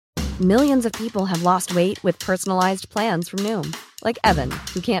Millions of people have lost weight with personalized plans from Noom. Like Evan,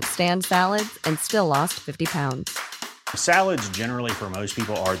 who can't stand salads and still lost 50 pounds. Salads generally for most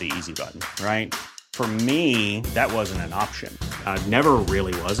people are the easy button, right? For me, that wasn't an option. I never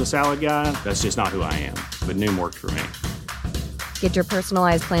really was a salad guy. That's just not who I am. But Noom worked for me. Get your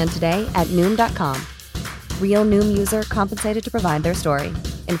personalized plan today at Noom.com. Real Noom user compensated to provide their story.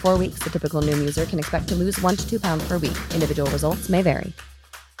 In 4 weeks, the typical Noom user can expect to lose 1 to 2 pounds per week. Individual results may vary.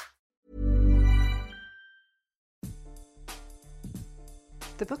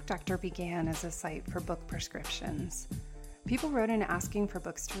 The Book Doctor began as a site for book prescriptions. People wrote in asking for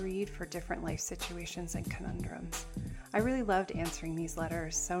books to read for different life situations and conundrums. I really loved answering these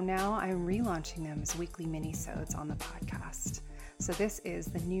letters, so now I'm relaunching them as weekly minisodes on the podcast. So this is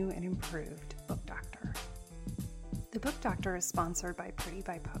the new and improved Book Doctor. The Book Doctor is sponsored by Pretty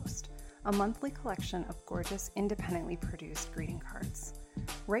by Post, a monthly collection of gorgeous, independently produced greeting cards.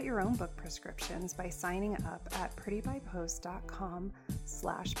 Write your own book prescriptions by signing up at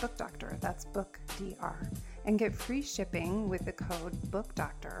prettybypost.com/bookdoctor, that's bookdr, and get free shipping with the code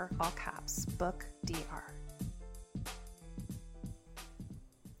BOOKDOCTOR, all caps, BOOKDR.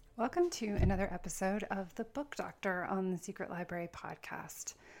 Welcome to another episode of The Book Doctor on the Secret Library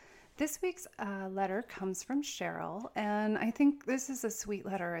podcast. This week's letter comes from Sheryl, and I think this is a sweet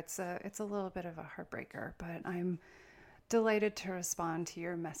letter. It's a little bit of a heartbreaker, but I'm delighted to respond to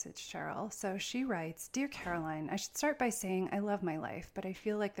your message, Sheryl. So she writes, Dear Caroline, I should start by saying I love my life, but I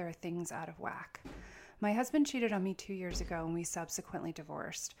feel like there are things out of whack. My husband cheated on me 2 years ago and we subsequently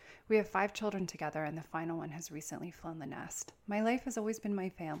divorced. We have 5 children together and the final one has recently flown the nest. My life has always been my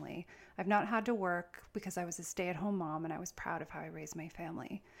family. I've not had to work because I was a stay-at-home mom and I was proud of how I raised my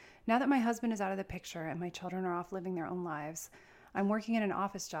family. Now that my husband is out of the picture and my children are off living their own lives, I'm working in an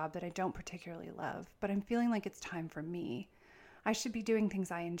office job that I don't particularly love, but I'm feeling like it's time for me. I should be doing things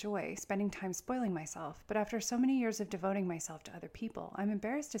I enjoy, spending time spoiling myself, but after so many years of devoting myself to other people, I'm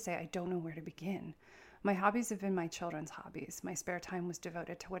embarrassed to say I don't know where to begin. My hobbies have been my children's hobbies. My spare time was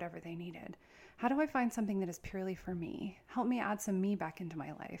devoted to whatever they needed. How do I find something that is purely for me? Help me add some me back into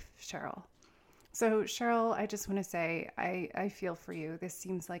my life, Sheryl. So Sheryl, I just want to say I feel for you. This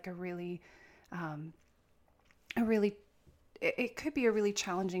seems like it could be a really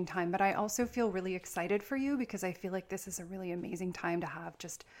challenging time, but I also feel really excited for you because I feel like this is a really amazing time to have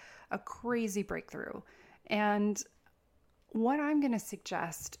just a crazy breakthrough. And what I'm going to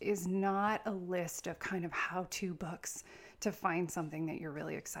suggest is not a list of kind of how-to books to find something that you're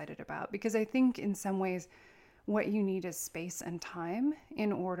really excited about, because I think in some ways what you need is space and time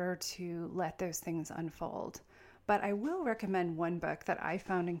in order to let those things unfold. But I will recommend one book that I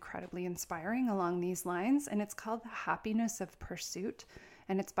found incredibly inspiring along these lines, and it's called The Happiness of Pursuit,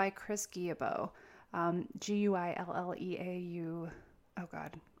 and it's by Chris Guillebeau, Guilleau,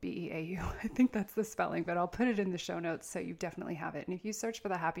 Beau. I think that's the spelling, but I'll put it in the show notes so you definitely have it. And if you search for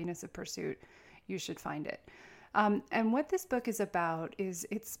The Happiness of Pursuit, you should find it. And what this book is about is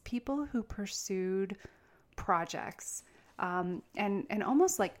it's people who pursued projects and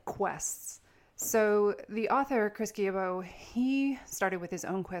almost like quests. So the author, Chris Guillebeau, he started with his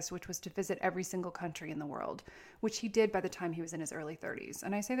own quest, which was to visit every single country in the world, which he did by the time he was in his early 30s.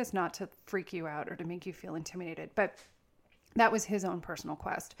 And I say this not to freak you out or to make you feel intimidated, but that was his own personal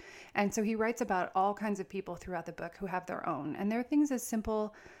quest. And so he writes about all kinds of people throughout the book who have their own. And there are things as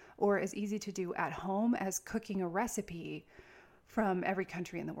simple or as easy to do at home as cooking a recipe from every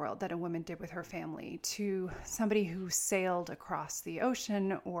country in the world that a woman did with her family, to somebody who sailed across the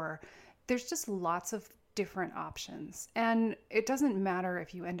ocean, or there's just lots of different options. And it doesn't matter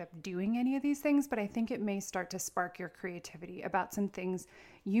if you end up doing any of these things, but I think it may start to spark your creativity about some things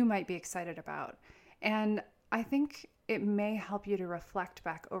you might be excited about. And I think it may help you to reflect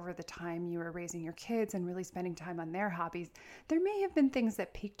back over the time you were raising your kids and really spending time on their hobbies. There may have been things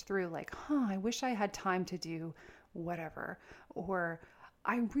that peeked through like, I wish I had time to do whatever, or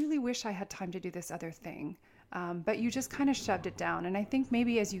I really wish I had time to do this other thing. But you just kind of shoved it down. And I think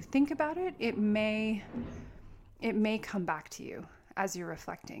maybe as you think about it, it may come back to you as you're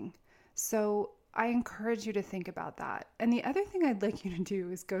reflecting. So I encourage you to think about that. And the other thing I'd like you to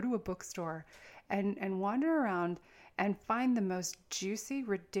do is go to a bookstore and wander around and find the most juicy,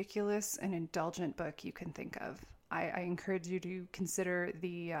 ridiculous, and indulgent book you can think of. I encourage you to consider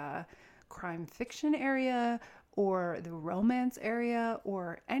the crime fiction area or the romance area,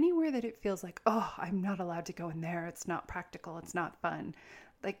 or anywhere that it feels like, I'm not allowed to go in there. It's not practical. It's not fun.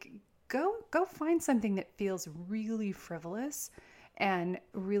 Like, go find something that feels really frivolous and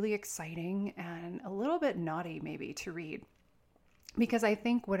really exciting and a little bit naughty maybe to read. Because I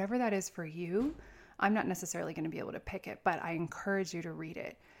think whatever that is for you, I'm not necessarily going to be able to pick it, but I encourage you to read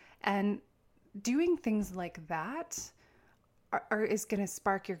it. And doing things like that is going to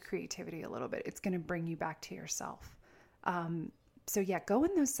spark your creativity a little bit. It's going to bring you back to yourself. So yeah, go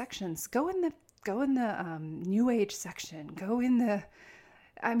in those sections. Go in the New Age section.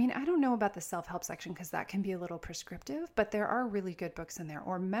 I don't know about the self-help section because that can be a little prescriptive, but there are really good books in there.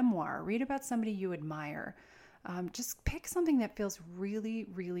 Or memoir. Read about somebody you admire. Just pick something that feels really,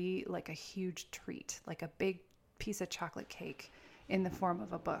 really like a huge treat, like a big piece of chocolate cake in the form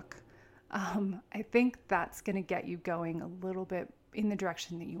of a book. I think that's going to get you going a little bit in the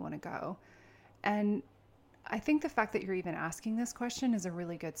direction that you want to go. And I think the fact that you're even asking this question is a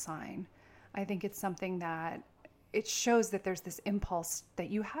really good sign. I think it's something that it shows that there's this impulse that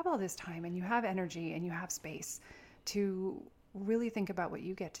you have all this time and you have energy and you have space to really think about what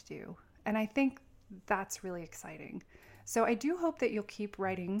you get to do. And I think that's really exciting. So I do hope that you'll keep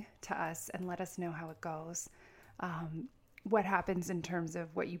writing to us and let us know how it goes. What happens in terms of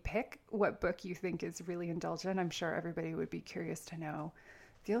what you pick, what book you think is really indulgent. I'm sure everybody would be curious to know.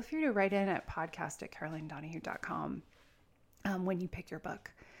 Feel free to write in at podcast@CarolineDonahue.com when you pick your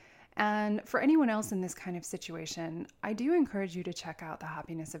book. And for anyone else in this kind of situation, I do encourage you to check out The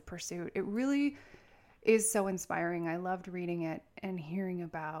Happiness of Pursuit. It really is so inspiring. I loved reading it and hearing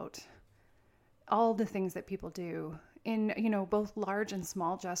about all the things that people do in, both large and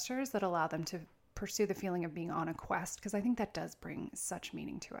small gestures that allow them to pursue the feeling of being on a quest, because I think that does bring such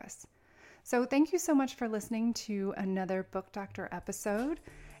meaning to us. So thank you so much for listening to another Book Doctor episode,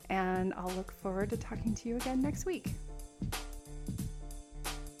 and I'll look forward to talking to you again next week.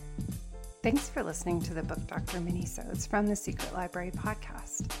 Thanks for listening to the Book Doctor Minisodes from the Secret Library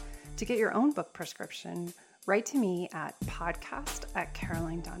podcast. To get your own book prescription, write to me at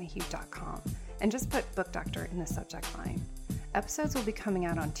podcast@CarolineDonahue.com and just put Book Doctor in the subject line. Episodes will be coming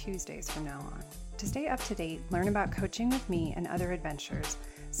out on Tuesdays from now on. To stay up to date, learn about coaching with me and other adventures,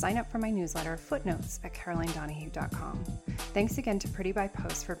 sign up for my newsletter, Footnotes, at CarolineDonahue.com. Thanks again to Pretty by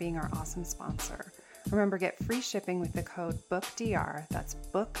Post for being our awesome sponsor. Remember, get free shipping with the code BOOKDR, that's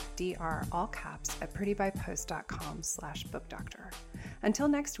BOOKDR, all caps, at prettybypost.com/bookdoctor. Until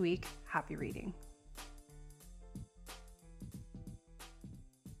next week, happy reading.